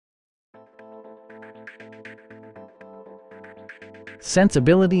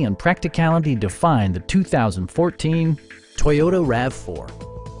Sensibility and practicality define the 2014 Toyota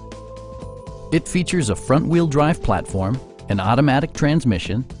RAV4. It features a front-wheel drive platform, an automatic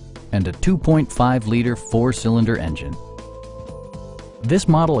transmission, and a 2.5-liter four-cylinder engine. This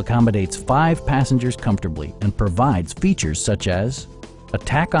model accommodates 5 passengers comfortably and provides features such as a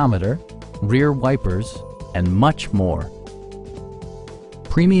tachometer, rear wipers, and much more.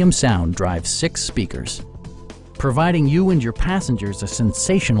 Premium sound drives 6 speakers, providing you and your passengers a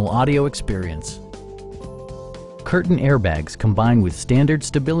sensational audio experience. Curtain airbags combine with standard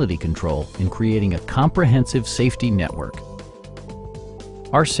stability control in creating a comprehensive safety network.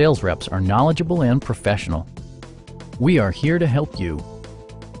 Our sales reps are knowledgeable and professional. We are here to help you.